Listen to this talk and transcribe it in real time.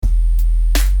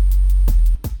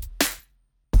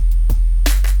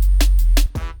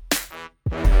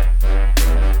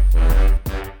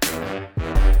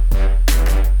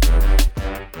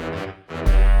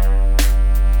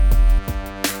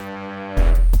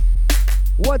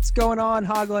What's going on,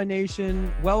 Hogline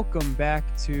Nation? Welcome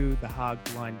back to the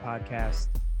Hogline Podcast.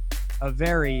 A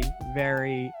very,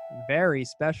 very, very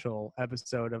special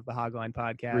episode of the Hogline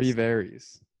Podcast.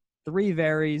 Three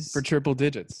varies. For triple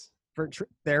digits.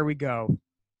 There we go.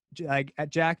 Like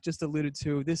Jack just alluded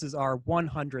to, this is our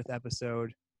 100th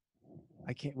episode.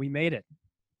 We made it.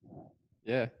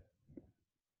 Yeah.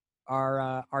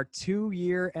 Our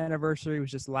 2-year anniversary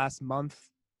was just last month.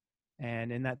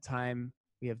 And in that time,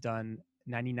 we have done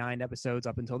 99 episodes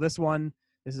up until this one.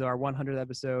 This is our 100th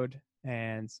episode,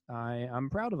 and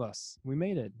I'm proud of us. We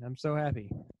made it. I'm so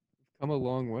happy. Come a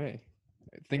long way.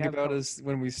 Think about us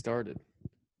when we started.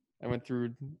 I went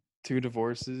through 2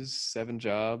 divorces, 7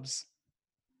 jobs.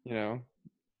 You know,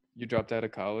 you dropped out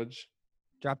of college.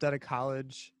 Yeah,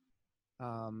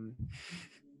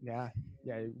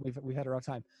 we've had a rough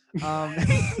time.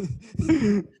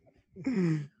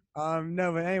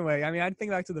 No, but anyway, I mean, I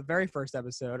think back to the very first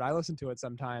episode. I listen to it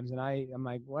sometimes, and I'm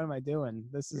like, what am I doing?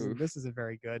 This isn't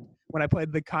very good. When I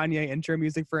played the Kanye intro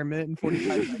music for 1 minute and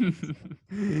 45 seconds.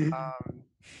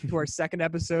 To our second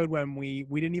episode, when we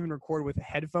didn't even record with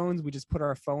headphones, we just put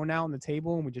our phone out on the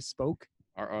table and we just spoke.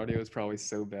 Our audio is probably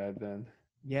so bad then.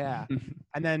 Yeah,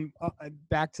 and then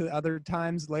back to other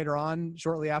times later on,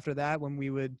 shortly after that,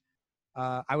 when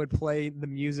I would play the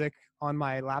music on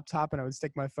my laptop and I would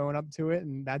stick my phone up to it,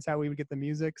 and that's how we would get the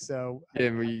music. So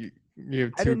yeah, you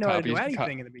have I didn't know how to do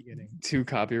anything in the beginning. 2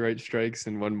 copyright strikes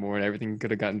and 1 more, and everything could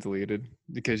have gotten deleted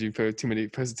because you posted too many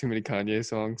Kanye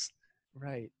songs.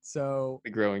 Right. So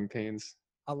the growing pains.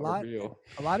 A lot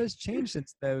has changed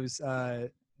since those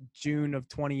June of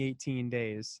 2018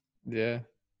 days. Yeah.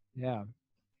 Yeah.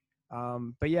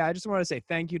 But yeah, I just want to say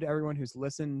thank you to everyone who's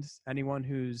listened, anyone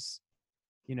who's,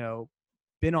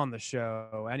 been on the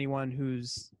show, anyone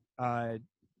who's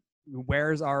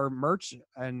wears our merch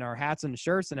and our hats and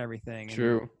shirts and everything.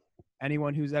 True. And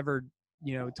anyone who's ever,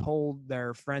 told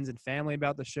their friends and family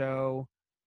about the show.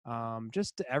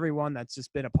 Just to everyone that's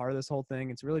just been a part of this whole thing.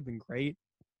 It's really been great.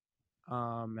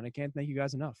 And I can't thank you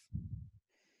guys enough.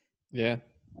 Yeah.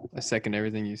 I second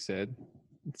everything you said.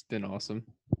 It's been awesome.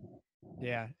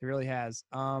 Yeah, it really has.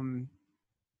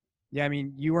 Yeah, I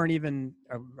mean, you weren't even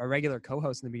a regular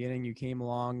co-host in the beginning. You came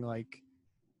along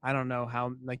I don't know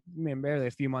how, barely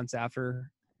a few months after.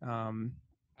 I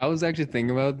was actually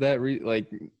thinking about that,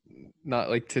 not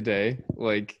like today.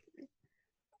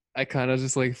 I kind of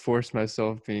just forced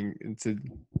myself into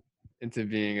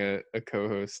being a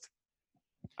co-host.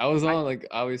 I was on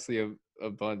obviously a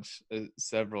bunch,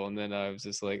 several, and then I was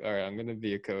just like, all right, I'm gonna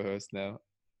be a co-host now.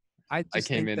 I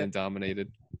came in and dominated.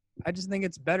 I just think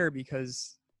it's better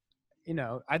because,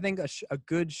 I think a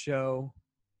good show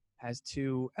has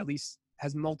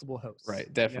multiple hosts.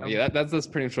 Right, definitely. Yeah, that's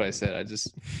pretty much what I said.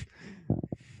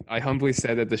 I humbly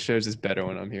said that the show's just better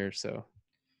when I'm here. So.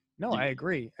 No, I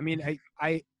agree. I mean,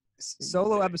 I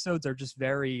solo episodes are just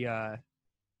very, I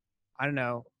don't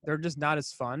know, they're just not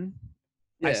as fun.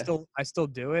 Yeah. I still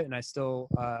do it, and I still,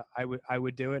 I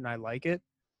would do it, and I like it.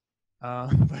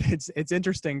 But it's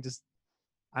interesting. Just,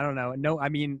 I don't know. No, I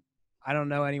mean, I don't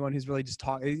know anyone who's really just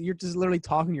talking. You're just literally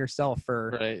talking to yourself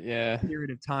for right, yeah, a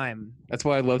period of time. That's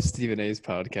why I love Stephen A's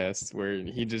podcast, where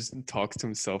he just talks to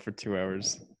himself for 2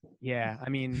 hours. Yeah, I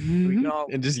mean, we can all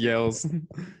and just yells.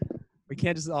 We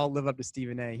can't just all live up to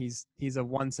Stephen A. He's a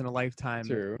once in a lifetime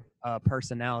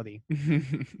personality.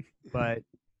 But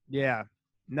yeah,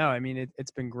 no, I mean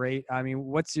it's been great. I mean,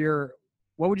 what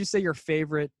would you say your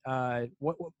favorite?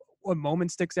 What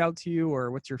moment sticks out to you, or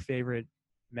what's your favorite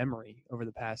memory over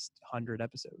the past 100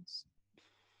 episodes?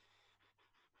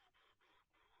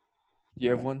 Do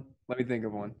you have one? Let me think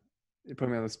of one. You put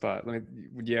me on the spot. Do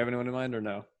you have anyone in mind or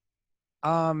no?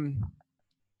 I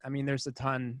mean, there's a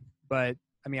ton, but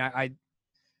I mean,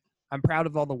 I'm proud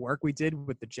of all the work we did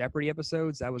with the Jeopardy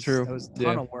episodes. That was true. That was a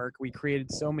ton of work. We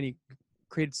created so many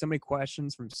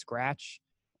questions from scratch.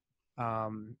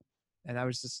 And that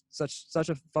was just such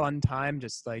a fun time,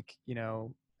 just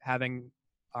having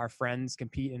our friends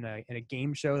compete in a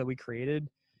game show that we created,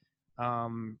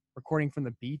 recording from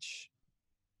the beach,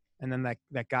 and then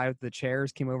that guy with the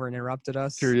chairs came over and interrupted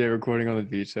us. Sure, yeah, recording on the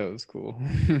beach, that was cool.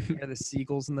 The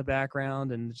seagulls in the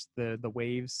background and just the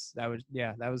waves. That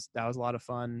was a lot of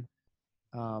fun.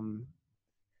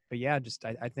 But yeah, just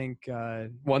I think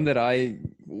one that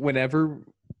whenever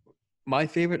my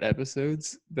favorite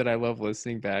episodes that I love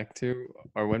listening back to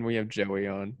are when we have Joey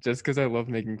on, just because I love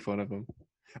making fun of him.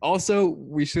 Also,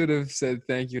 we should have said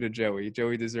thank you to Joey.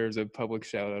 Joey deserves a public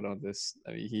shout out on this.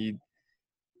 I mean, he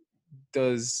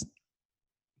does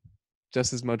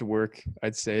just as much work,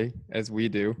 I'd say, as we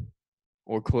do,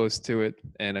 or close to it.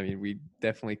 And I mean, we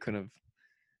definitely couldn't have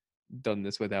done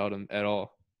this without him at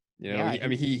all. You know, Yeah,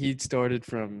 he started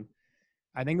from,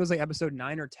 I think it was like episode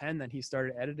 9 or 10 that he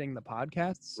started editing the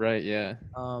podcasts. right. Yeah.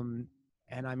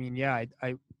 And I mean, yeah,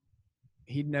 I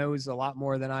he knows a lot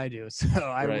more than I do, so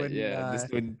I Right. wouldn't. Yeah. This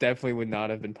would not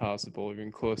have been possible,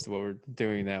 even close to what we're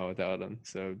doing now without him.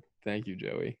 So thank you,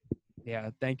 Joey. Yeah,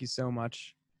 thank you so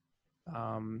much.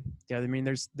 Yeah, I mean,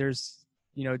 there's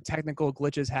technical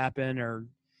glitches happen, or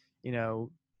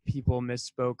people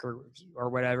misspoke or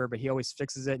whatever, but he always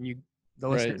fixes it, and the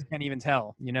listeners can't even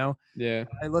tell. Yeah.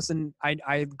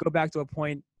 I go back to a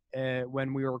point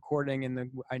when we were recording,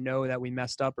 and I know that we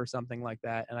messed up or something like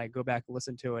that, and I go back and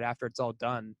listen to it after it's all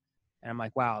done, and I'm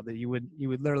like, wow, that you would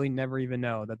literally never even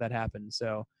know that happened.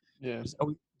 So Yeah.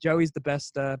 Joey's the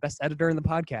best editor in the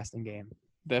podcasting game.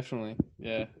 Definitely.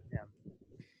 Yeah.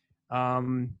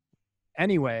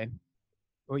 Anyway,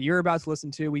 what you're about to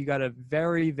listen to, we got a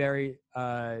very, very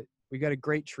we got a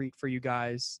great treat for you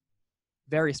guys.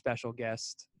 Very special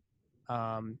guest.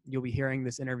 You'll be hearing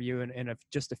this interview in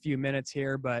just a few minutes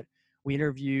here, but we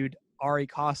interviewed Ari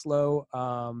Koslow,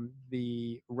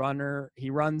 the runner. He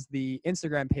runs the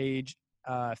Instagram page,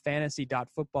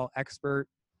 fantasy.footballexpert,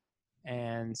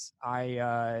 and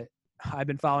I've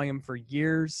been following him for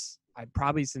years.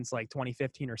 Probably since like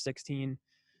 2015 or 16.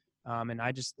 And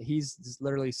he's just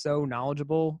literally so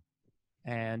knowledgeable,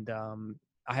 and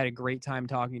I had a great time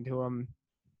talking to him.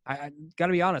 I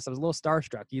gotta be honest, I was a little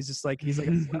starstruck. He's like a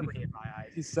celebrity in my eyes.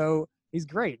 He's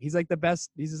great. He's like the best.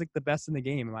 He's just like the best in the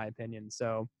game, in my opinion.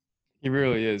 So he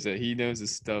really is. He knows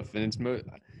his stuff, and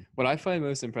what I find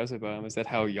most impressive about him is that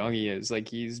how young he is. Like,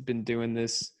 he's been doing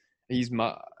this. He's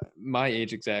my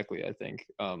age exactly, I think.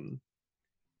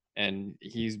 And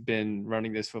he's been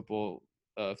running this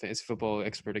fantasy football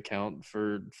expert account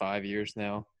for 5 years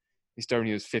now. He started when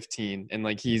he was 15, and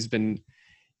like he's been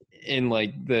in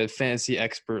like the fantasy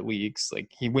expert leagues. Like,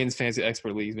 he wins fantasy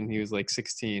expert leagues when he was like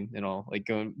 16 and all, like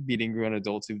beating grown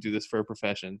adults who do this for a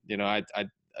profession. I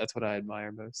that's what I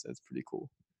admire most. That's pretty cool.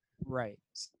 Right.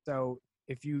 So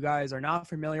if you guys are not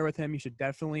familiar with him, you should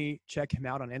definitely check him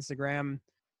out on Instagram.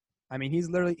 I mean, he's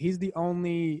the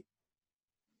only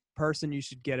person you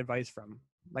should get advice from.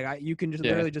 Like, you can just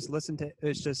literally just listen to.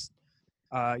 It's just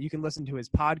you can listen to his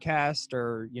podcast,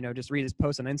 or just read his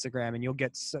posts on Instagram, and you'll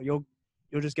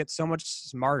just get so much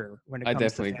smarter when it comes to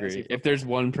fantasy definitely agree. football. If there's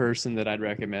one person that I'd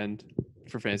recommend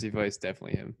for fantasy advice,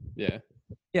 definitely him. Yeah.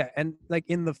 Yeah, and like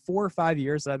in the 4 or 5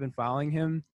 years that I've been following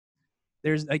him,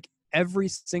 there's like every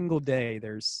single day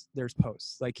there's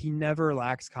posts. Like, he never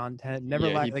lacks content, never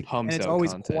lacks, like, and it's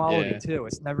always content. Quality too.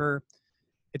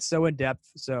 It's so in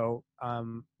depth. So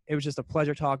it was just a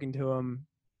pleasure talking to him.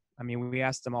 I mean, we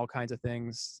asked him all kinds of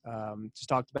things. Just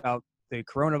talked about the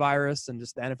coronavirus and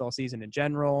just the NFL season in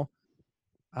general.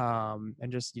 And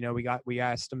just, we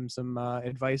asked him some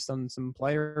advice on some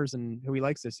players and who he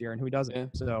likes this year and who he doesn't. Yeah.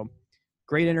 So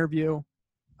great interview.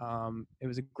 It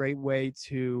was a great way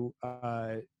to,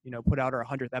 put out our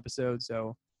 100th episode.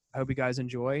 So I hope you guys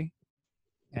enjoy.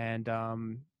 And do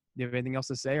you have anything else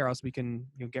to say, or else we can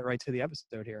get right to the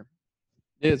episode here?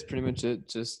 Yeah, it's pretty much it.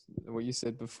 Just what you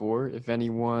said before. If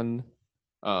anyone,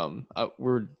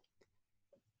 we're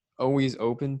always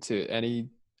open to any.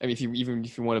 I mean, if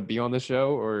you want to be on the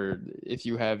show, or if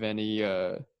you have any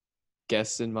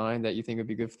guests in mind that you think would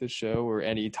be good for the show, or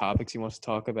any topics you want to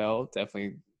talk about,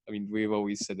 definitely. I mean, we've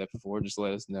always said that before. Just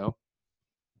let us know.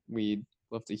 We'd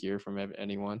love to hear from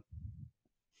anyone.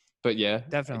 But yeah,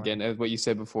 definitely. Again, as what you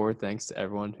said before, thanks to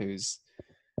everyone who's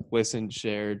listened,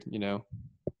 shared,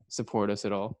 support us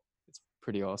at all. It's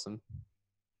pretty awesome.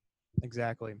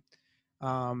 Exactly.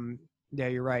 Yeah,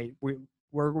 you're right. I'm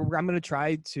going to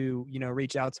try to,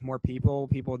 reach out to more people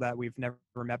that we've never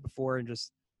met before, and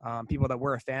just people that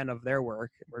we're a fan of their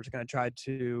work. We're just going to try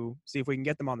to see if we can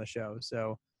get them on the show.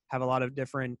 So have a lot of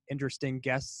different interesting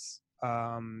guests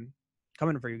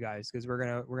coming for you guys, because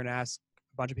we're going to ask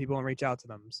a bunch of people and reach out to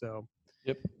them. So,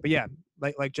 yep. But yeah,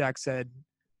 like Jack said,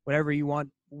 whatever you want,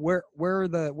 we're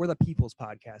the people's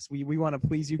podcast. We want to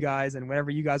please you guys, and whatever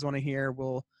you guys want to hear,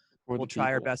 we'll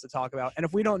try our best to talk about. And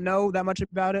if we don't know that much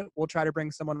about it, we'll try to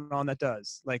bring someone on that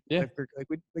does. Like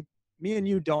me and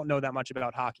you don't know that much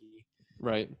about hockey.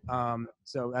 Right.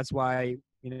 So that's why,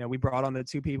 we brought on the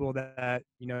two people that,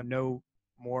 know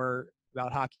more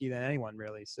about hockey than anyone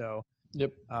really. So,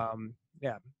 yep.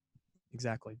 Yeah,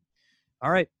 exactly.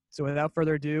 All right. So without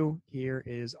further ado, here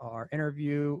is our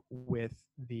interview with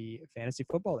the fantasy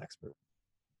football expert.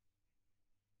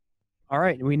 All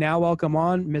right. We now welcome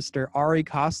on Mr. Ari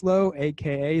Koslow,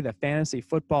 a.k.a. the fantasy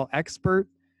football expert.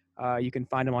 You can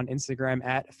find him on Instagram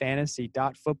at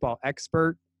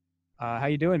fantasy.footballexpert. How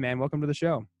you doing, man? Welcome to the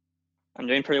show. I'm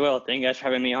doing pretty well. Thank you guys for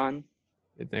having me on.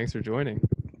 Hey, thanks for joining.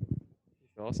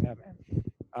 Awesome. Yeah,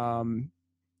 man.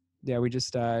 Yeah, we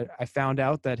just I found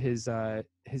out that his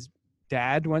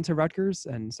dad went to Rutgers,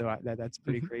 and so that's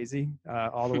pretty crazy.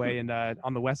 All the way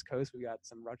on the West Coast, we got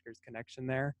some Rutgers connection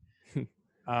there.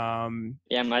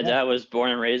 Yeah, my dad was born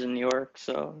and raised in New York,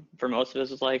 so for most of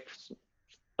his life,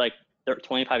 like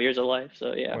 25 years of life.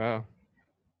 So yeah. Wow.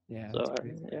 Yeah. So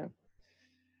yeah.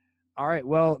 All right.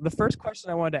 Well, the first question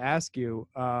I wanted to ask you,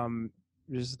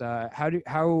 just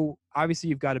how obviously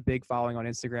you've got a big following on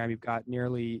Instagram. You've got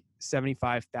nearly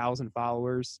 75,000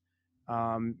 followers.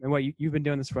 And what you've been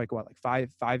doing this for like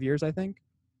 5 years, I think.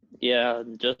 Yeah,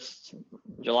 just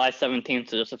July 17th,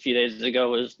 so just a few days ago,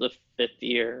 was the fifth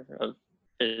year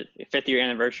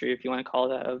anniversary, if you want to call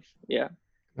that, of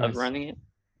running it.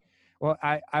 Well,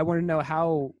 I want to know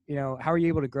how are you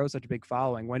able to grow such a big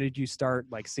following? When did you start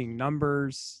like seeing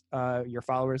numbers, your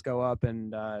followers go up,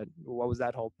 and what was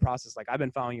that whole process like? I've been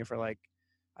following you for like,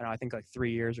 I don't know, I think like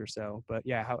 3 years or so, but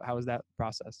yeah, how was that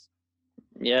process?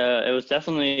 Yeah, it was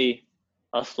definitely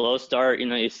a slow start.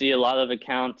 You see a lot of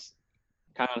accounts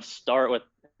kind of start with,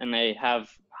 and they have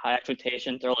high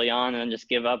expectations early on and then just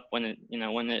give up when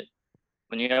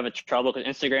you have a trouble, because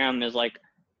Instagram is like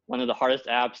one of the hardest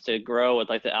apps to grow with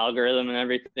like the algorithm and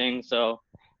everything. So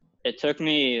it took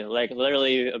me like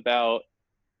literally about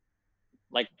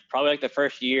like probably like the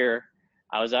first year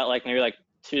I was at like maybe like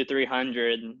 200 to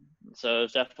 300. So it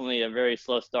was definitely a very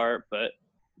slow start, but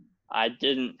I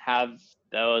didn't have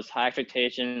those high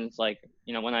expectations like,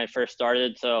 when I first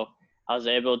started. So I was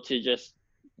able to just,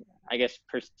 I guess,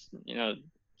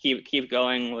 keep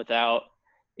going without,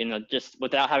 just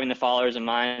without having the followers in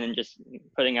mind, and just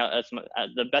putting out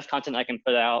the best content I can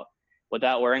put out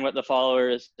without worrying about the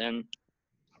followers. And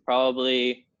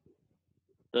probably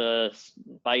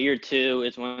by year 2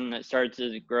 is when it started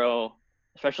to grow,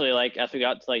 especially like as we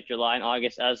got to like July and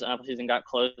August, as the NFL season got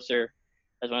closer,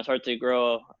 that's when I started to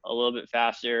grow a little bit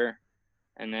faster.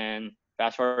 And then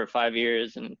fast forward 5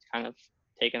 years and it's kind of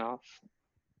taken off.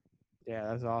 Yeah,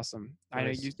 that's awesome. Nice. I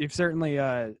know you've certainly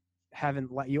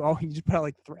haven't you just put out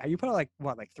like you put out like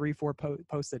what, like 3-4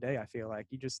 posts a day. I feel like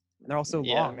they're all so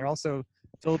long. They're also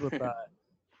filled with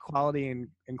quality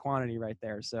and quantity right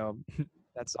there. So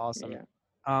that's awesome.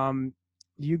 Yeah.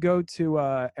 You go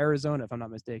to Arizona, if I'm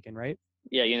not mistaken, right?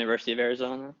 Yeah, University of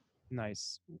Arizona.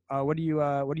 Nice. What are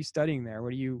you studying there?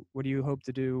 What do you hope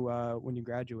to do when you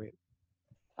graduate?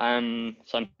 So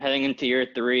I'm heading into year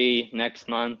 3 next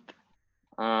month.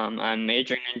 I'm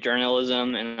majoring in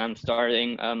journalism, and I'm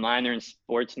starting a minor in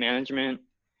sports management.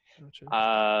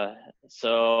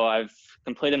 So I've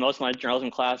completed most of my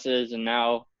journalism classes, and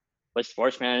now with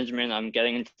sports management, I'm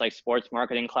getting into like sports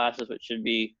marketing classes, which should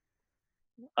be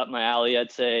up my alley,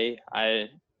 I'd say. I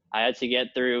had to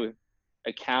get through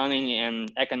accounting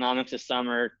and economics this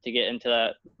summer to get into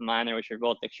that minor, which are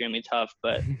both extremely tough.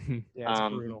 But yeah,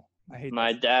 it's brutal. I hate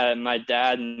my dad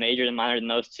majored and minored in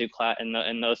those two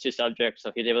in those two subjects,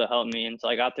 so he's able to help me, and so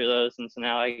I got through those, and so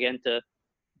now I get into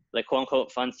like quote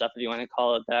unquote fun stuff, if you want to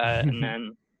call it that. And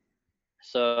then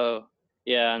and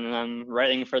then I'm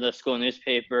writing for the school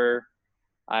newspaper.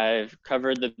 I've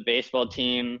covered the baseball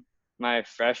team my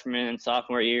freshman and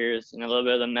sophomore years, and a little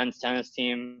bit of the men's tennis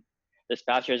team this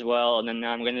past year as well. And then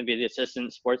now I'm going to be the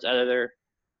assistant sports editor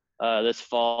this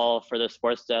fall for the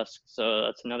sports desk. So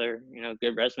that's another,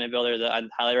 good resume builder that I'd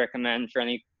highly recommend for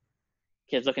any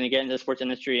kids looking to get into the sports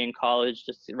industry in college.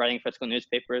 Just writing for a school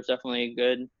newspaper is definitely a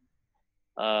good,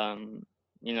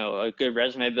 a good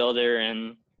resume builder.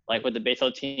 And like with the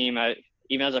baseball team,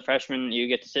 even as a freshman, you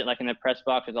get to sit like in the press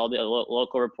box with all the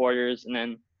local reporters, and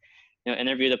then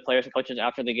interview the players and coaches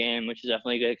after the game, which is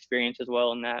definitely a good experience as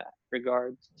well in that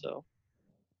regard. So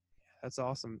that's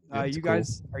awesome. Yeah, Are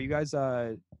you guys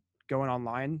going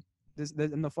online this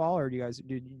in the fall, or do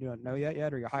you don't know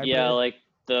yet, or you're hybrid? Yeah, like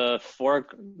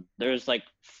there's like,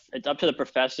 it's up to the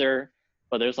professor,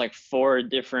 but there's like 4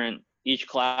 different, each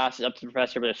class is up to the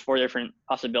professor, but there's 4 different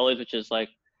possibilities, which is like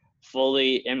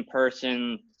fully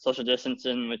in-person social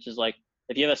distancing, which is like,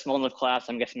 if you have a small enough class,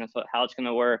 I'm guessing that's how it's going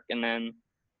to work. And then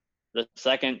the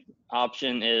second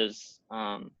option is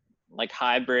like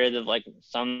hybrid, of like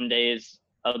some days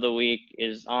of the week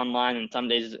is online and some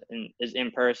days is in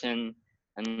person.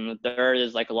 And the third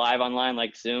is like live online,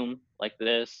 like Zoom, like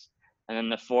this. And then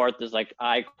the fourth is like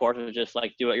course, which is just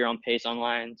like do at your own pace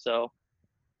online. So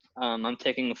I'm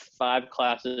taking 5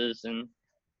 classes, and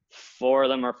 4 of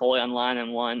them are fully online,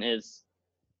 and 1 is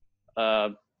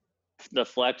the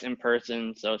flex in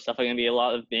person. So it's definitely gonna be a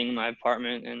lot of being in my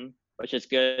apartment, and which is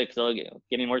good because it'll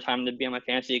give me more time to be on my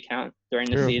fantasy account during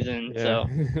the season. Yeah. So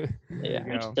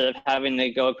instead of having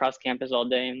to go across campus all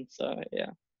day. And so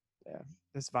yeah.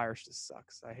 This virus just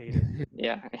sucks. I hate it.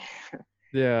 Yeah.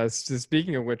 Yeah. So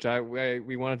speaking of which,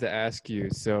 we wanted to ask you.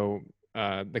 So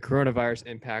the coronavirus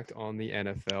impact on the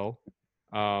NFL.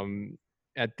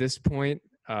 At this point,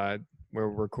 we're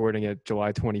recording it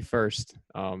July 21st.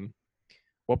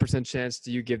 What % chance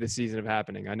do you give the season of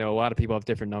happening? I know a lot of people have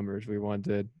different numbers.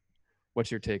 What's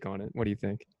your take on it? What do you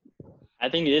think? I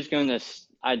think it is going to.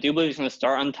 I do believe it's going to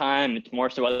start on time. It's more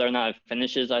so whether or not it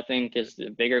finishes, I think, is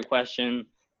the bigger question.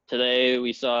 Today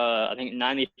we saw, I think,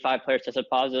 95 players tested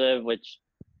positive, which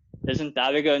isn't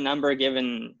that big a number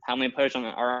given how many players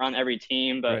are on every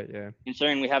team. But Right, yeah.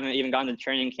 considering we haven't even gotten to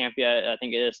training camp yet, I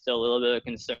think it is still a little bit of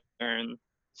concern.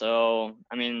 So,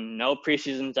 I mean, no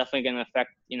preseason is definitely going to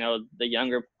affect, the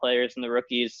younger players and the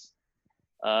rookies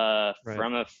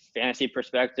from a fantasy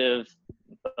perspective.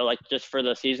 But, like, just for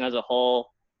the season as a whole,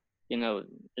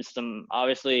 it's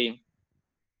obviously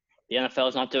the NFL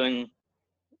is not doing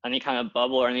any kind of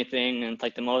bubble or anything. And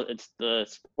it's the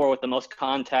sport with the most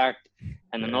contact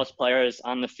and the most players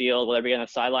on the field, whether it be on the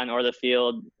sideline or the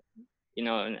field,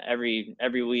 and every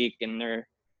week. And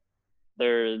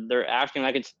they're acting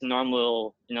like it's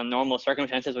normal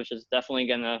circumstances, which is definitely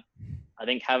gonna, I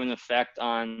think, have an effect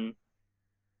on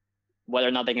whether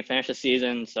or not they can finish the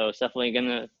season. So it's definitely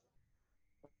gonna.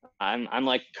 I'm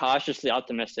like cautiously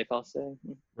optimistic, I'll say.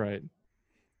 Right.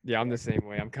 Yeah, I'm the same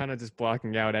way. I'm kind of just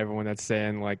blocking out everyone that's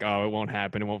saying like, "Oh, it won't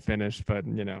happen, it won't finish," but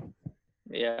Yeah,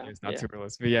 it's not too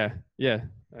realistic. But yeah,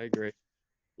 I agree.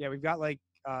 Yeah, we've got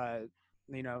I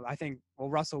think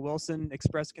Russell Wilson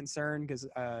expressed concern because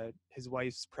his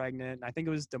wife's pregnant. I think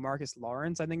it was DeMarcus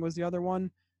Lawrence. I think was the other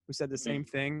one who said the same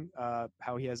thing.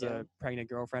 How he has a pregnant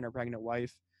girlfriend or pregnant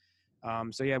wife.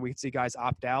 So yeah, we could see guys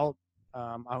opt out.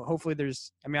 Hopefully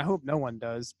I hope no one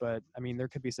does, but I mean there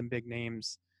could be some big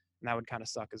names, and that would kind of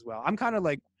suck as well. I'm kind of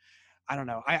like, I don't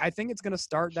know. I think it's gonna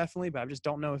start definitely, but I just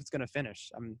don't know if it's gonna finish.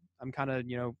 I'm kind of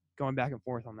going back and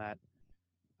forth on that.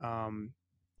 How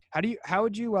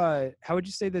would you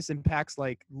say this impacts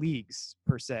like leagues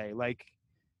per se? Like,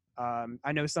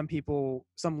 I know some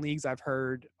leagues I've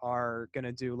heard are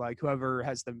gonna do like whoever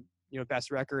has the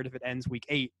best record if it ends week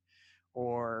 8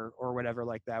 or whatever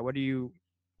like that.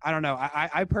 I don't know.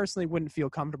 I personally wouldn't feel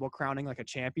comfortable crowning like a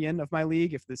champion of my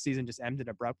league if the season just ended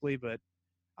abruptly, but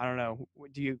I don't know.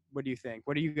 What do you think?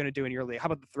 What are you going to do in your league? How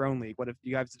about the Throne League? What have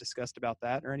you guys discussed about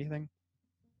that or anything?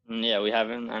 Yeah, we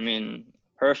haven't. I mean,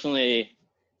 personally,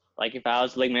 like if I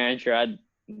was the league manager, I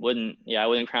wouldn't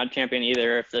crown champion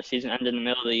either if the season ended in the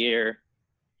middle of the year,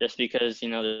 just because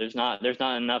there's not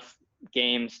enough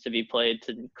games to be played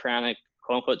to crown a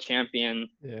quote unquote champion.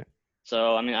 Yeah.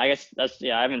 So I mean, I guess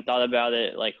I haven't thought about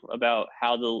it like about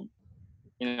how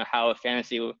how a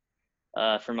fantasy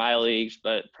for my leagues,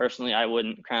 but personally I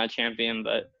wouldn't crown a champion.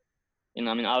 But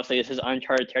I mean, obviously this is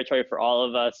uncharted territory for all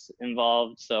of us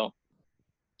involved. So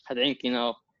I think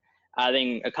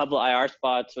adding a couple of IR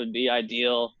spots would be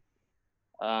ideal.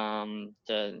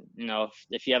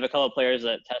 If you have a couple of players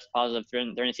that test positive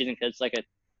during the season, because it's like a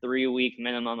 3-week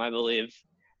minimum, I believe,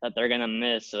 that they're gonna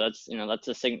miss. So that's that's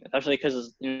a thing, especially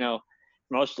because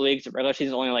most leagues the regular season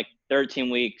is only like 13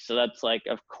 weeks, so that's like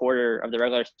a quarter of the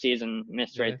regular season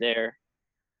missed right there.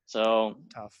 So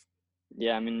tough.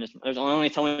 Yeah, I mean, there's only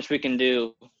so much we can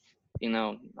do,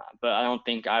 but I don't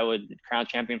think I would crown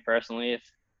champion personally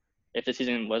if the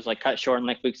season was like cut short in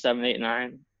like week 7, 8,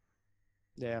 9.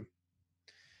 Yeah,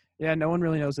 no one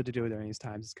really knows what to do during these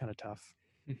times. It's kind of tough.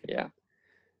 Yeah.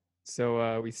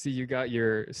 So we see you got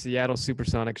your Seattle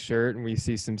Supersonic shirt, and we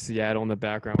see some Seattle in the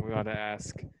background. We ought to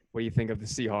ask, what do you think of the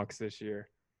Seahawks this year?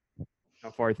 How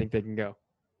far do you think they can go?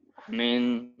 I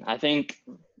mean,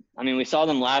 we saw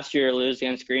them last year lose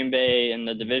against Green Bay in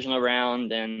the divisional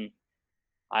round, and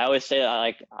I always say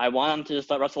I want them to just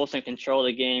let Russell Wilson control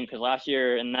the game, because last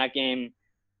year in that game,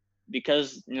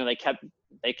 because they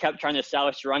kept trying to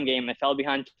establish the run game, they fell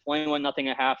behind 21-0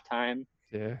 at halftime.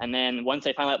 Yeah. And then once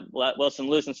they finally let Wilson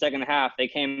loose in the second half, they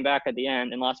came back at the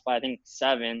end and lost by, I think,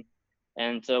 7.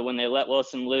 And so when they let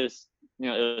Wilson loose, it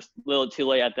was a little too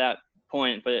late at that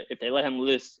point. But if they let him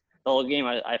loose the whole game,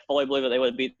 I fully believe that they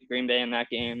would have beat Green Bay in that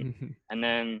game. And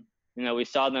then, we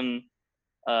saw them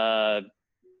the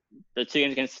 2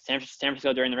 games against San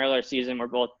Francisco during the regular season were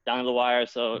both down to the wire.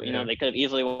 So, they could have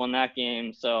easily won that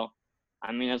game. So,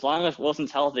 I mean, as long as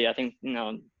Wilson's healthy, I think, they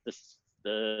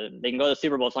can go to the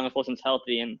Super Bowl as long as Wilson's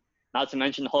healthy, and not to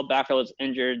mention the whole backfield was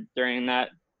injured during that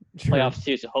playoffs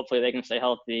too. So hopefully they can stay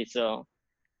healthy. So,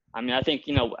 I mean, I think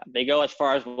they go as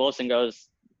far as Wilson goes.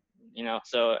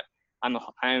 So I'm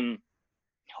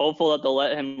hopeful that they'll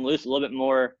let him loose a little bit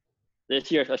more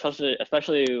this year,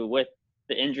 especially with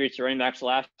the injuries to running backs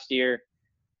last year.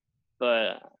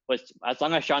 But as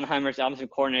long as Schottenheimer's offensive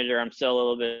coordinator, I'm still a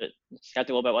little bit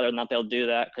skeptical about whether or not they'll do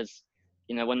that because,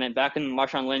 when they back in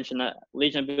Marshawn Lynch and the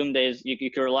Legion of Boom days, you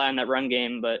could rely on that run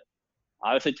game, but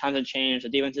obviously times have changed. The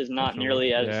defense is not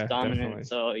nearly as dominant, definitely.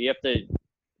 So you have to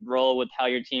roll with how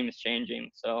your team is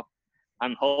changing. So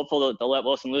I'm hopeful that they'll let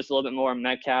Wilson loose a little bit more,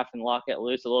 Metcalf and Lockett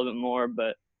loose a little bit more,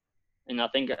 but I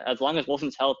think as long as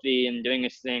Wilson's healthy and doing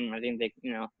his thing, I think they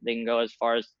can go as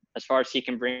far as he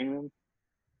can bring them.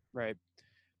 Right.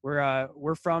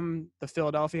 We're from the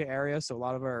Philadelphia area, so a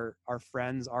lot of our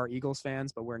friends are Eagles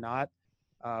fans, but we're not.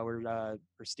 We're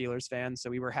Steelers fans, so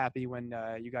we were happy when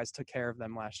you guys took care of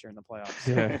them last year in the playoffs.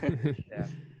 Yeah.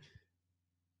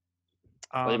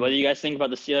 Yeah. What do you guys think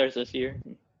about the Steelers this year?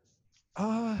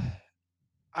 I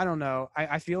don't know.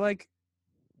 I feel like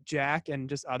Jack and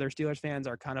just other Steelers fans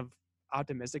are kind of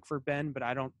optimistic for Ben, but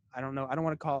I don't know. I don't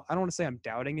want to say I'm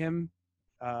doubting him,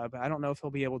 but I don't know if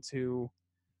he'll be able to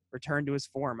return to his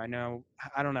form. I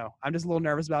don't know. I'm just a little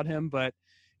nervous about him, but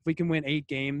if we can win 8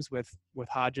 games with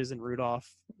Hodges and Rudolph,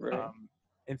 right.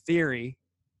 In theory,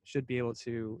 should be able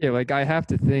to. Yeah, like I have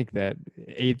to think that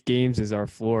 8 games is our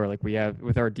floor. Like we have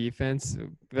with our defense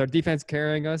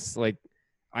carrying us. Like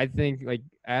I think like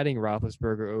adding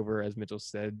Roethlisberger over, as Mitchell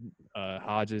said,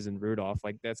 Hodges and Rudolph,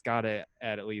 like that's got to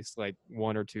add at least like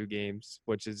 1 or 2 games,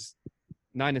 which is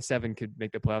 9-7 could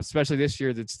make the playoffs, especially this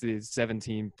year. That's the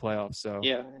 17 playoffs. So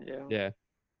yeah.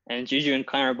 And Juju and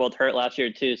Connor are both hurt last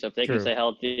year too, so if they can stay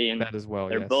healthy, and that as well,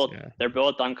 they're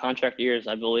both on contract years,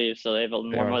 I believe, so they have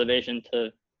more motivation to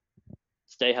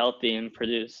stay healthy and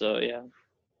produce. So yeah,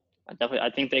 I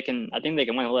think they can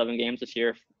win 11 games this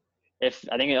year. If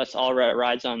I think that's all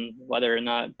rides on whether or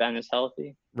not Ben is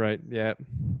healthy. Right. Yeah.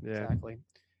 Exactly.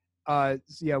 So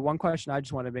yeah, one question I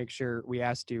just want to make sure we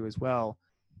asked you as well.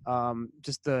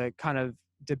 Just the kind of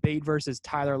debate versus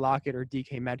Tyler Lockett or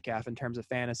DK Metcalf in terms of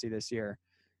fantasy this year.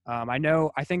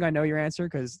 I think I know your answer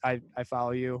because I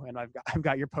follow you and I've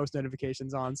got your post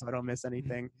notifications on, so I don't miss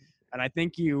anything. And I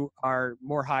think you are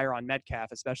more higher on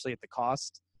Metcalf, especially at the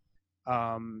cost.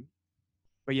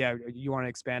 But yeah, you want to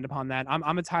expand upon that?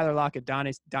 I'm a Tyler Lockett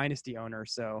dynasty owner,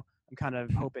 so I'm kind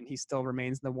of hoping he still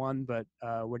remains the one. But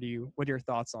what are your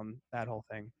thoughts on that whole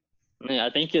thing? Yeah, I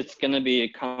think it's going to be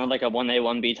kind of like a 1A,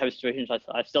 1B type of situation. So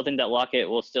I still think that Lockett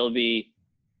will still be,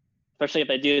 especially if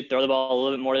they do throw the ball a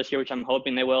little bit more this year, which I'm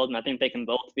hoping they will. And I think they can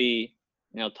both be,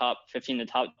 top 15 to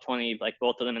top 20, like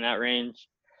both of them in that range.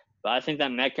 But I think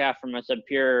that Metcalf, from a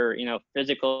pure,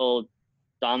 physical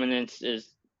dominance,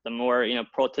 is the more,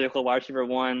 prototypical wide receiver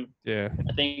one. Yeah.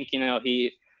 I think,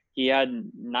 he had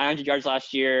 900 yards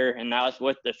last year, and that was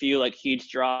with a few huge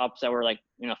drops that were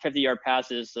 50-yard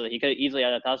passes. So he could easily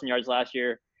had 1,000 yards last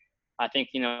year. I think,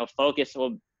 focus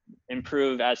will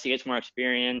improve as he gets more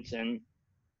experience. And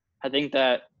I think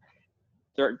that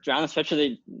down the stretch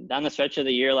of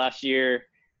the year last year,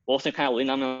 Wilson kind of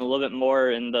leaned on him a little bit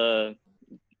more in the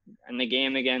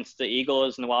game against the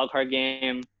Eagles in the wild card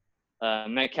game.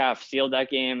 Metcalf sealed that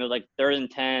game. It was 3rd and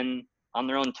 10 on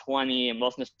their own 20, and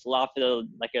Wilson just lofted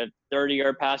a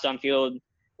 30-yard pass downfield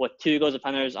with 2 Eagles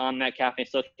defenders on Metcalf, and he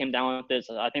still came down with it.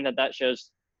 So I think that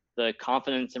shows the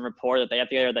confidence and rapport that they have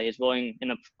together, that he's willing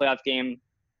in a playoff game,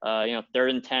 3rd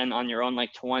and 10 on your own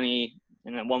 20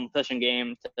 in a one-possession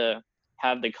game, to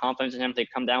have the confidence in him to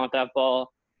come down with that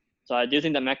ball. So I do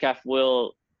think that Metcalf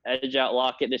will edge out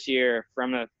Lockett this year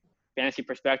from a fantasy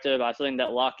perspective. I still think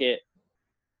that Lockett,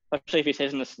 especially if he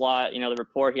stays in the slot, the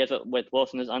rapport he has with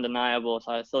Wilson is undeniable.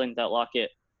 So I still think that Lockett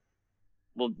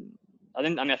will. I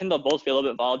think they'll both be a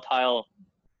little bit volatile,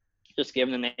 just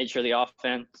given the nature of the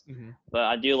offense. Mm-hmm. But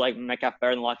I do like Metcalf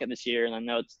better than Lockett this year, and I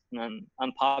know it's an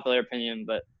unpopular opinion,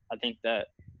 but I think that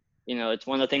it's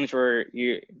one of the things where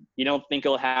you don't think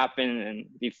it'll happen, and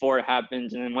before it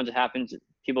happens, and then once it happens,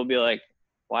 people will be like,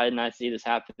 "Why didn't I see this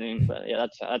happening?" But yeah,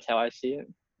 that's how I see it.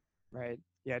 Right.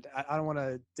 Yeah, I don't want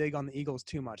to dig on the Eagles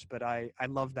too much, but I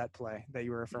love that play that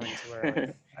you were referring to.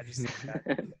 Where I just think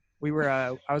that we were.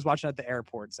 I was watching at the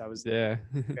airport, so I was very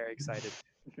excited.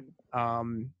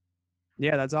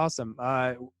 Yeah, that's awesome.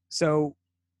 So,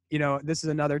 this is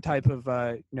another type of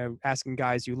asking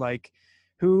guys you like,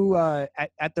 who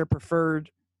at their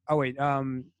preferred. Oh wait,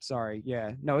 sorry.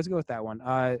 Yeah, no, let's go with that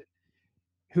one.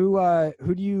 Who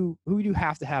do you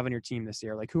have to have on your team this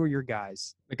year? Who are your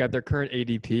guys? At their current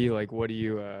ADP, what do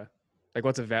you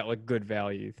what's a good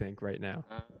value you think right now?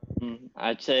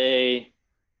 I'd say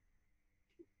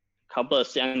a couple of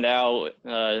stand out.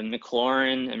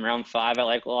 McLaurin in round 5 I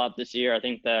like a lot this year. I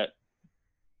think that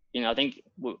I think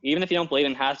even if you don't believe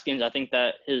in Haskins, I think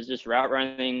that his just route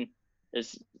running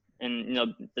is, and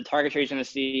the target you're going to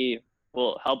see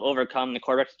will help overcome the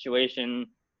quarterback situation.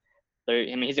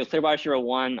 he's a clear wide receiver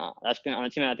 1. That's been on a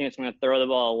team that I think it's going to throw the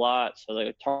ball a lot. So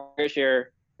the target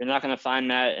share, you're not going to find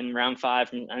that in round 5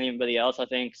 from anybody else, I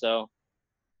think. So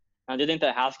I do think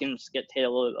that Haskins get paid a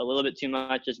little bit too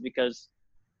much just because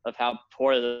of how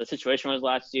poor the situation was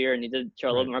last year, and he did show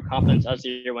a little bit more confidence as the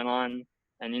year went on.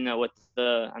 And with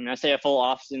I say a full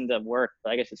offseason of work,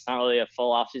 but I guess it's not really a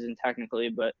full offseason technically.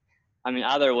 But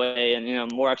either way,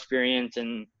 and more experience,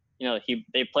 and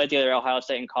they played together at Ohio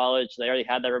State in college. So they already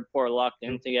had that rapport locked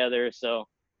in together. So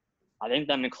I think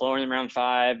that McLaurin in round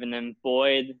 5, and then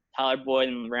Tyler Boyd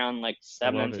in round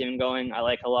 7 and team going, I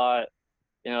like a lot.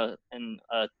 And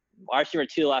wide receiver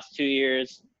 2 the last 2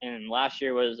 years, and last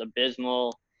year was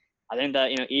abysmal. I think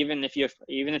that even if you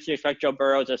expect Joe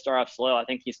Burrow to start off slow, I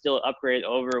think he's still upgrade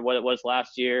over what it was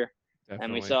last year. Definitely.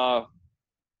 And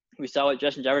we saw what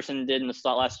Justin Jefferson did in the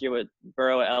slot last year with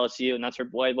Burrow at LSU, and that's where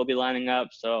Boyd will be lining up.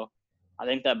 So I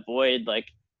think that Boyd,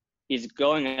 he's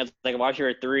going as a wide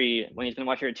receiver 3 when he's been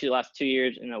wide receiver 2 the last 2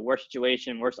 years in a worse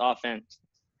situation, worse offense.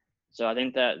 So I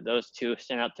think that those two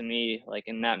stand out to me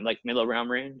in that middle round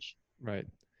range. Right.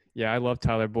 Yeah, I love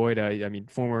Tyler Boyd.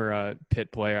 Former Pitt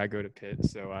player. I go to Pitt,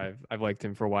 so I've liked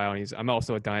him for a while. And I'm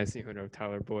also a dynasty owner of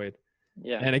Tyler Boyd.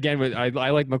 Yeah. And again, I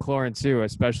like McLaurin too,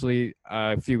 especially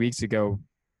a few weeks ago,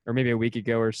 or maybe a week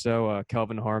ago or so.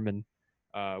 Kelvin Harmon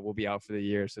will be out for the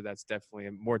year, so that's definitely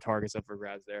more targets up for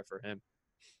grabs there for him.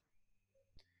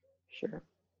 Sure.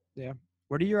 Yeah.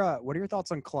 What are your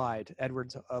thoughts on Clyde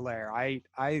Edwards-Helaire?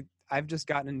 I've just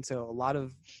gotten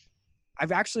into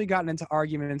I've actually gotten into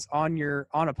arguments on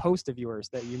a post of yours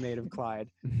that you made of Clyde,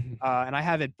 and I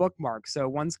have it bookmarked. So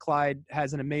once Clyde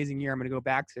has an amazing year, I'm going to go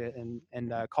back to it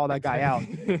and call that guy out.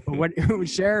 But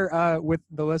share with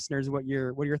the listeners what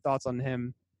your thoughts on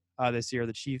him this year,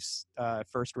 the Chiefs'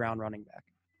 first round running back.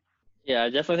 Yeah, I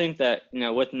definitely think that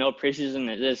with no preseason,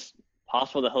 it is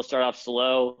possible that he'll start off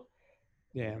slow.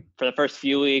 Yeah. For the first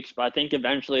few weeks, but I think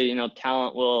eventually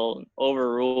talent will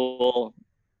overrule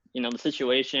the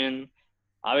situation.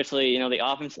 Obviously, the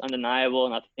offense is undeniable,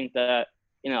 and I think that,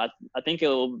 I think it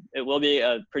will be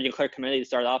a pretty clear committee to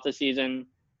start off the season.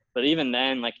 But even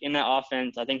then, in that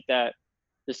offense, I think that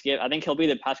I think he'll be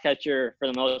the pass catcher for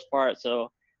the most part.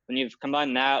 So when you've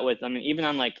combined that with, even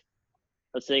on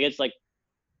let's say he gets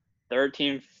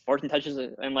 13, 14 touches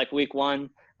in week 1,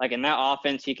 in that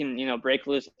offense, he can, break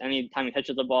loose anytime he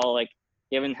touches the ball,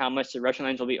 given how much the rushing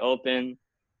lanes will be open.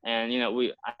 And,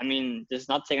 this is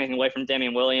not taking anything away from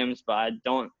Damian Williams, but I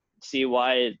don't see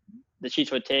why the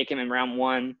Chiefs would take him in round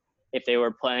 1 if they were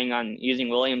planning on using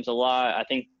Williams a lot. I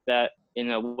think that,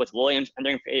 with Williams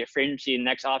entering free agency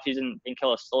next offseason, I think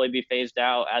he'll slowly be phased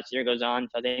out as the year goes on.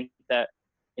 So I think that,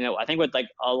 I think with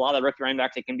a lot of rookie running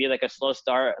backs, it can be a slow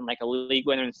start and a league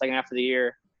winner in the second half of the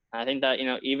year. And I think that,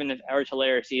 even if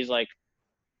Edwards-Helaire sees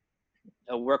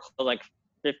a work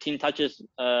 15 touches,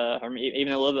 or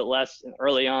even a little bit less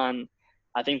early on,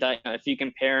 I think that if you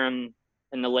compare him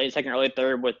in the late second, early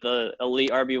third with the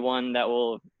elite RB1 that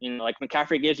will,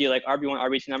 McCaffrey gives you RB1,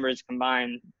 RB2 numbers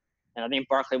combined, and I think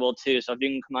Barkley will too. So if you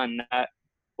can combine that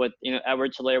with,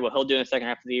 Edwards-Helaire, what he'll do in the second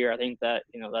half of the year, I think that,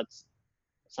 that's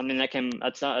something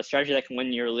that's not a strategy that can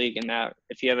win your league in that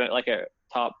if you have a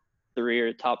top 3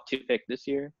 or top 2 pick this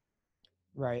year.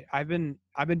 Right. I've been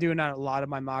doing that a lot of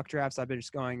my mock drafts. I've been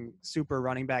just going super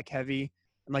running back heavy.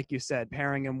 And like you said,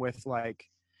 pairing him with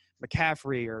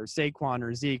McCaffrey or Saquon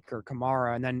or Zeke or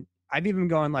Kamara. And then I've even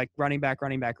going running back,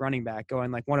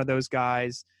 going one of those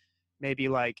guys, maybe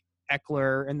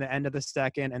Eckler in the end of the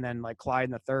second and then Clyde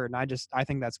in the third. And I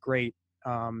think that's great.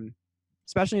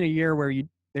 Especially in a year where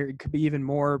there could be even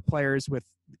more players with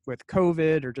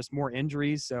COVID or just more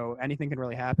injuries. So anything can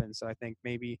really happen. So I think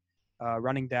maybe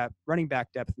running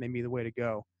back depth may be the way to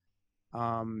go.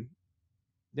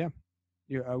 Yeah.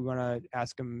 You want to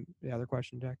ask him the other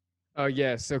question, Jack? Oh,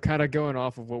 yeah. So kind of going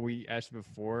off of what we asked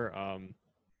before,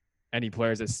 any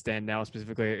players that stand out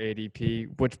specifically at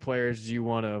ADP, which players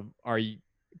are you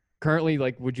currently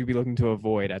would you be looking to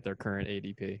avoid at their current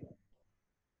ADP?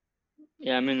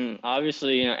 Yeah,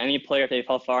 obviously, any player, if they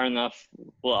fall far enough,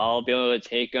 I'll be able to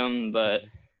take them. But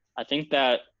I think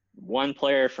that one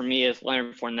player for me is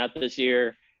Leonard Fournette this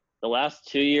year. The last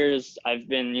 2 years, I've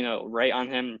been, right on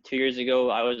him. 2 years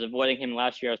ago, I was avoiding him.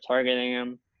 Last year, I was targeting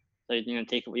him. So, you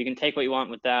can take what you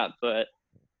want with that. But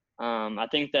I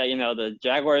think that, the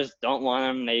Jaguars don't want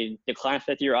him. They declined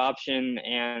a 5th-year option,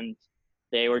 and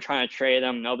they were trying to trade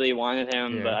him. Nobody wanted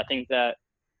him. Yeah. But I think that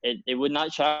it would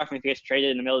not shock me if he gets traded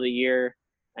in the middle of the year.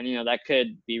 And, that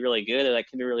could be really good or that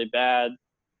could be really bad.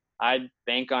 I'd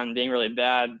bank on being really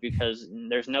bad because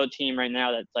there's no team right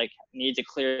now that needs a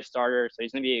clear starter. So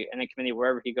he's going to be in a committee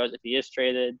wherever he goes if he is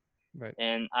traded. Right.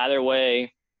 And either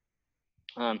way,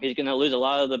 He's going to lose a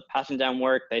lot of the passing down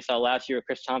work they saw last year with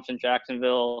Chris Thompson,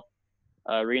 Jacksonville,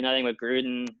 reuniting with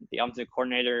Gruden, the offensive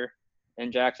coordinator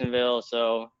in Jacksonville.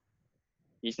 So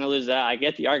he's going to lose that. I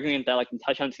get the argument that like the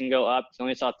touchdowns can go up. He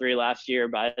only saw 3 last year,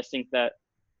 but I just think that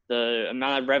the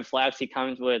amount of red flags he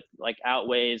comes with like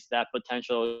outweighs that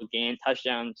potential gain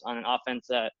touchdowns on an offense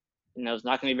that is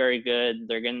not going to be very good.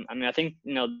 I think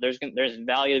there's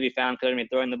value to be found because they're going to be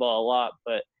throwing the ball a lot,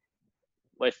 but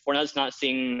if Fournette's not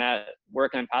seeing that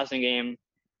work in the passing game,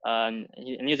 and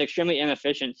he's extremely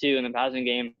inefficient too in the passing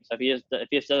game. So if he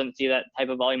just doesn't see that type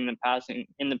of volume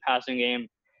in the passing game,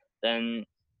 then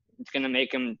it's going to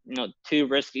make him too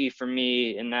risky for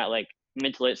me in that like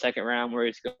mid to late second round where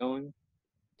he's going.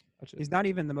 He's not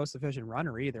even the most efficient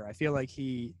runner either. I feel like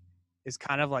he is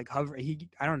kind of like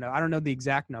I don't know the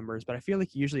exact numbers, but I feel like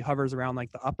he usually hovers around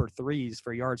like the upper 3s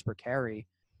for yards per carry.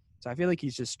 So I feel like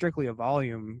he's just strictly a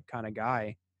volume kind of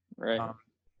guy. Right.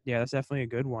 Yeah, that's definitely a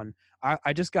good one.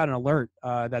 I just got an alert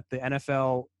that the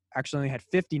NFL actually only had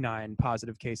 59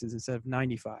 positive cases instead of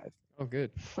 95. Oh,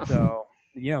 good. So,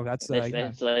 that's so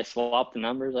they swapped the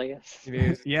numbers, I guess.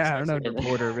 Yeah, I don't know.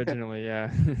 Reporter originally,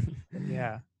 yeah.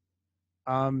 Yeah.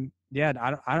 Yeah,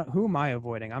 I don't. Who am I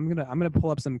avoiding? I'm gonna pull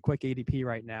up some quick ADP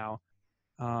right now.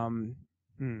 Fournette's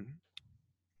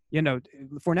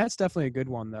definitely a good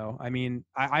one though. I mean,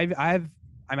 I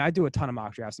do a ton of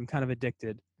mock drafts. I'm kind of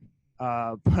addicted,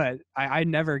 but I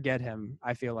never get him.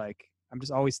 I feel like I'm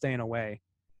just always staying away.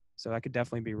 So that could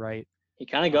definitely be right. He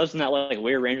kind of goes in that like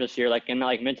weird range this year, like in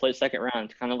like mid to late second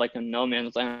round. It's kind of like a no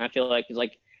man's land. I feel like he's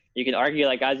like you could argue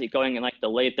like guys going in like the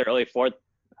late third, early fourth,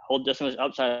 hold just as much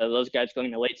upside of those guys going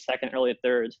in the late second, early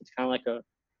thirds. It's kind of like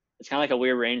a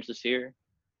weird range this year.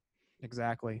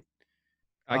 Exactly.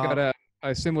 I got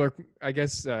a similar, I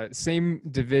guess, same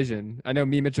division. I know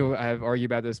me and Mitchell have argued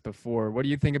about this before. What do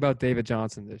you think about David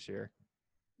Johnson this year?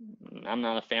 I'm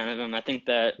not a fan of him. I think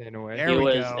that in a way.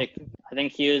 I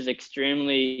think he was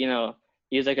extremely,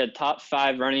 he was like a top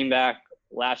 5 running back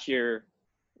last year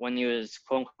when he was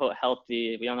quote unquote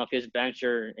healthy. We don't know if he was benched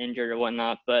or injured or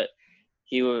whatnot, but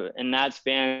in that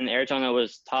span, Arizona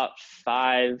was top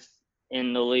 5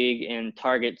 in the league in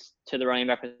targets to the running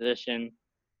back position.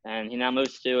 And he now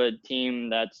moves to a team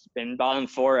that's been bottom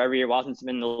 4 every year Watson's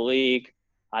been in the league.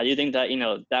 I do think that,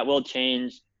 that will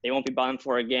change. They won't be bottom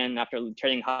 4 again after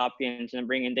trading Hopkins and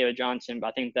bringing in David Johnson. But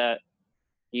I think that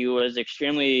he was he's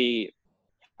clearly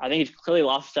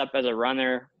lost a step as a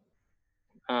runner.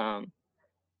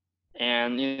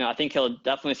 And, I think he'll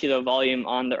definitely see the volume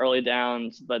on the early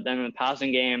downs. But then in the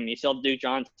passing game, you still have Duke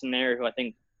Johnson there, who I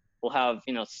think will have,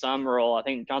 some role. I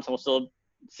think Johnson will still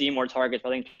see more targets, but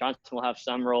I think Johnson will have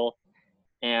some role.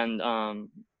 And I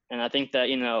think that,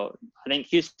 I think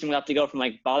Houston will have to go from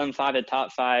like bottom 5 to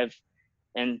top 5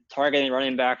 and targeting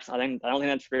running backs. I don't think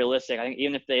that's realistic. I think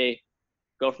even if they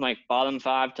go from like bottom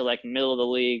 5 to like middle of the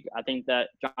league, I think that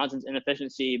Johnson's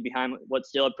inefficiency behind what's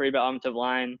still a pretty bad offensive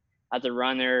line as a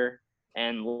runner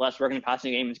and less work in the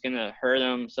passing game is going to hurt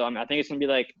him. So I think it's going to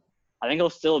be like, I think he'll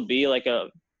still be like a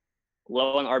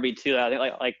low on RB2. I think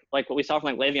like what we saw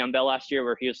from like Le'Veon Bell last year,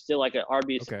 where he was still like an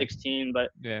RB16, but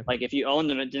like if you owned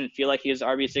him, it didn't feel like he was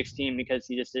RB16 because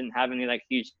he just didn't have any like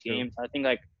huge games. I think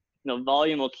like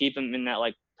volume will keep him in that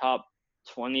like top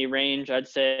 20 range, I'd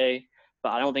say, but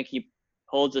I don't think he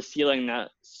holds a ceiling that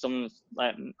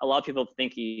a lot of people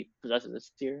think he possesses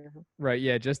this year. Right.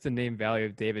 Yeah. Just the name value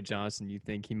of David Johnson, you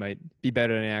think he might be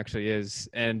better than he actually is.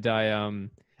 And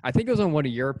I think it was on one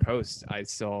of your posts I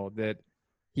saw that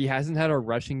he hasn't had a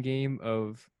rushing game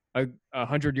of a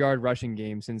 100-yard rushing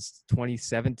game since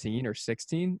 2017 or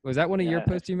 16. Was that one of your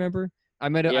posts? Do you remember?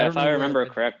 If I remember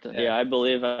correct. Yeah, I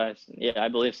believe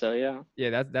so. Yeah.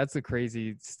 Yeah, that's a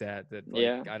crazy stat. That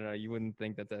I don't know. You wouldn't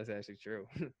think that that's actually true.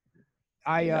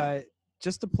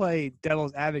 Just to play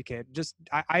devil's advocate,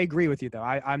 I agree with you though.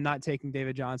 I'm not taking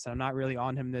David Johnson. I'm not really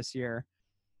on him this year.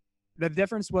 The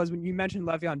difference was when you mentioned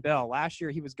Le'Veon Bell last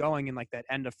year, he was going in like that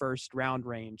end of first round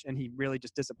range, and he really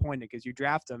just disappointed because you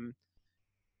draft him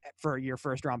for your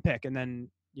first round pick, and then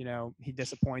he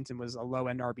disappoints and was a low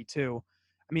end RB2.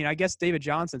 I mean, I guess David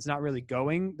Johnson's not really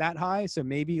going that high, so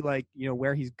maybe like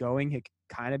where he's going, he could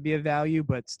kind of be a value,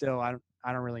 but still, I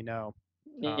don't really know.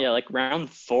 Yeah, like round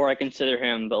 4, I consider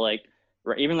him, but like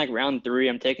even like round 3,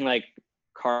 I'm taking like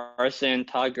Carson,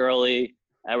 Todd Gurley,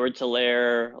 Edward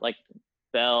Hilaire, like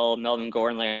Bell, Melvin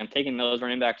Gordon. Like I'm taking those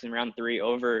running backs in round 3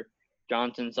 over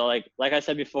Johnson. So like I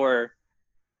said before,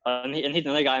 and he's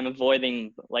another guy I'm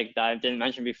avoiding, like that I didn't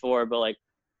mention before, but like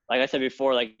I said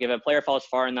before, like if a player falls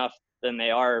far enough, then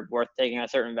they are worth taking a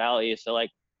certain value. So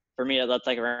like for me, that's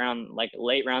like around like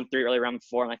late round 3, early round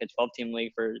 4, in like a 12-team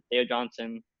league for David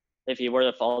Johnson, if he were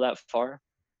to fall that far.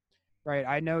 Right.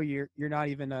 I know you're not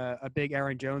even a big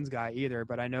Aaron Jones guy either,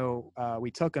 but I know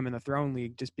we took him in the Throne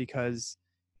League just because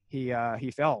he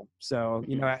fell. So,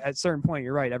 you know, at a certain point,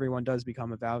 you're right. Everyone does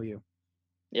become a value.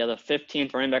 Yeah, the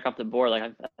 15th running back off the board. Like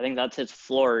I think that's his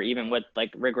floor, even with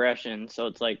like regression. So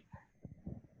it's like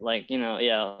you know,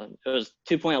 yeah, it was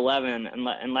 2.11,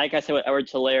 and like I said with Edward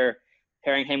Hilaire,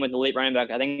 pairing him with the elite running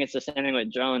back. I think it's the same thing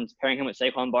with Jones, pairing him with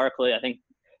Saquon Barkley. I think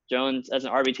Jones as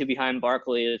an RB2 behind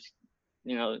Barkley is,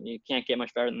 you know, you can't get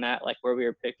much better than that. Like where we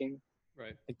were picking.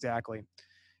 Right. Exactly.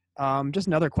 Just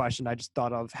another question I just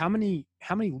thought of. How many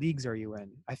leagues are you in?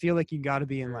 I feel like you got to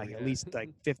be in like at least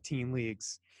like 15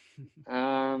 leagues.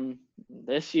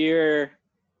 This year,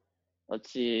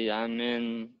 let's see, I'm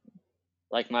in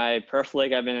like my perf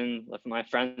league. I've been in with my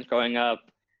friends growing up,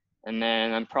 and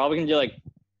then I'm probably gonna do like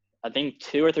I think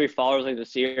 2 or 3 followers like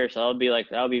this year. So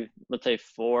that'll be let's say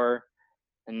 4,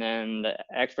 and then the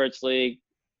experts league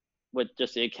with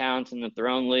just the accounts and the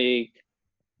Throne league,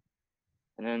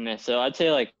 and then so I'd say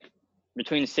like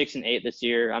between 6 and 8 this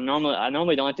year. I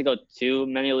normally don't like to go too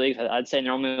many leagues. I'd say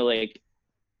normally like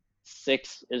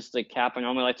 6 is the cap I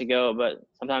normally like to go, but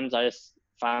sometimes I just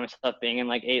find myself being in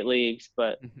like 8 leagues.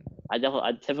 But I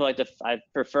typically like I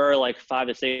prefer like 5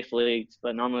 to 6 leagues,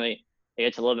 but normally it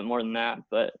gets a little bit more than that.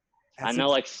 But I know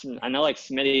like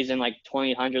Smitty's in like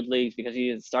 2,000 leagues because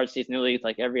he starts these new leagues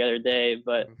like every other day.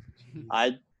 But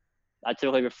I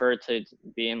typically prefer to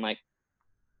be in like,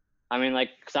 I mean like,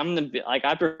 cause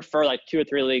I prefer like 2 or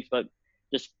 3 leagues, but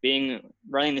just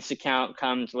running this account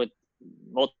comes with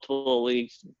multiple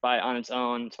leagues on its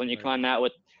own. So when you combine that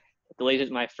with the leagues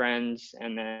with my friends,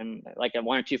 and then like a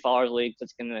 1 or 2 followers leagues,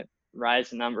 it's gonna rise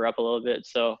the number up a little bit.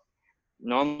 So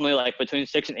normally like between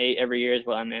 6 and 8 every year is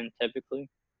what I'm in typically.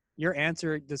 Your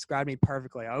answer described me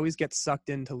perfectly. I always get sucked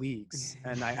into leagues,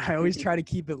 and I always try to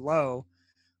keep it low.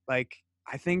 Like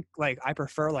I think like I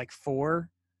prefer like 4,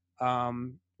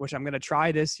 which I'm gonna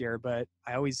try this year, but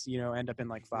I always end up in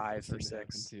like 5 or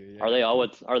 6. Are they all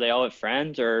with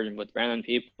friends or with random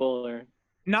people or?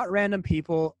 Not random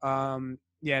people.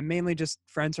 Yeah, mainly just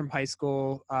friends from high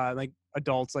school, like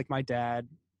adults, like my dad.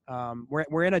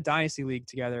 We're in a dynasty league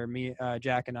together. Me,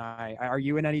 Jack, and I. Are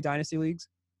you in any dynasty leagues?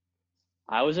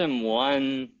 I was in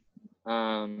one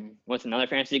with another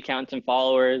fantasy accountant and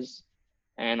followers,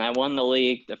 and I won the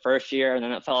league the first year, and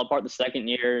then it fell apart the second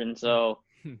year, and so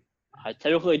I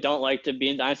typically don't like to be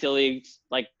in dynasty leagues.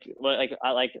 I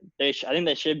think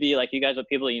they should be like you guys with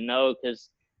people you know, because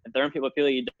if they're in people with people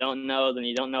you don't know, then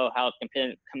you don't know how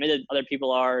committed other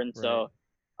people are, and so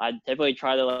I typically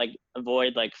try to like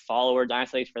avoid like follower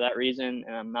dynasty leagues for that reason,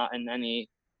 and I'm not in any.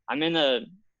 I'm in a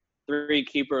 3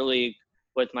 keeper league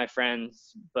with my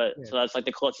friends, but so that's like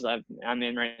the closest I'm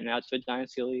in right now to a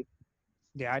dynasty league.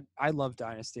 Yeah, I love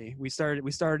dynasty. We started.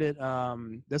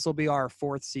 This will be our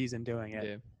 4th season doing it.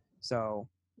 Yeah. So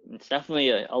it's definitely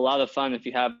a lot of fun if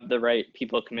you have the right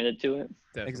people committed to it.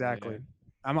 Definitely, exactly. Yeah.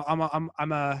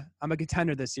 I'm a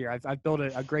contender this year. I've built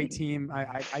a great team.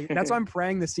 I that's why I'm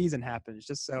praying the season happens,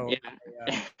 just so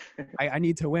I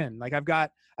need to win. Like I've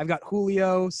got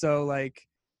Julio, so like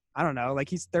I don't know, like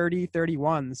he's 30,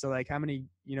 31. So like how many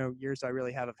years do I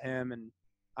really have of him? And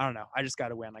I don't know. I just got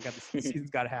to win. The season's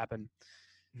got to happen.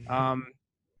 All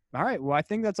right. Well, I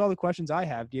think that's all the questions I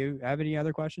have. Do you have any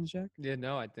other questions, Jack? Yeah.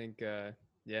 No. I think I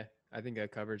think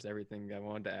that covers everything I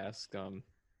wanted to ask.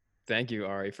 Thank you,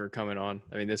 Ari, for coming on.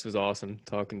 I mean, this was awesome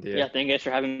talking to you. Yeah, thank you guys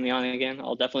for having me on again.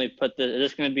 I'll definitely is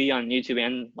this going to be on YouTube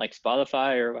and like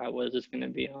Spotify, or what is this going to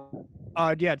be on?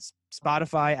 Yeah, it's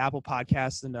Spotify, Apple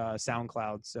Podcasts, and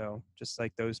SoundCloud. So just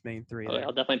like those main 3. Okay,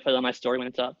 I'll definitely put it on my story when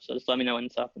it's up. So just let me know when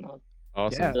it's up, and I'll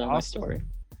put it on my story.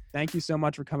 Thank you so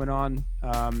much for coming on.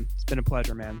 It's been a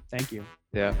pleasure, man. Thank you.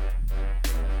 Yeah.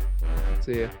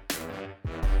 See ya.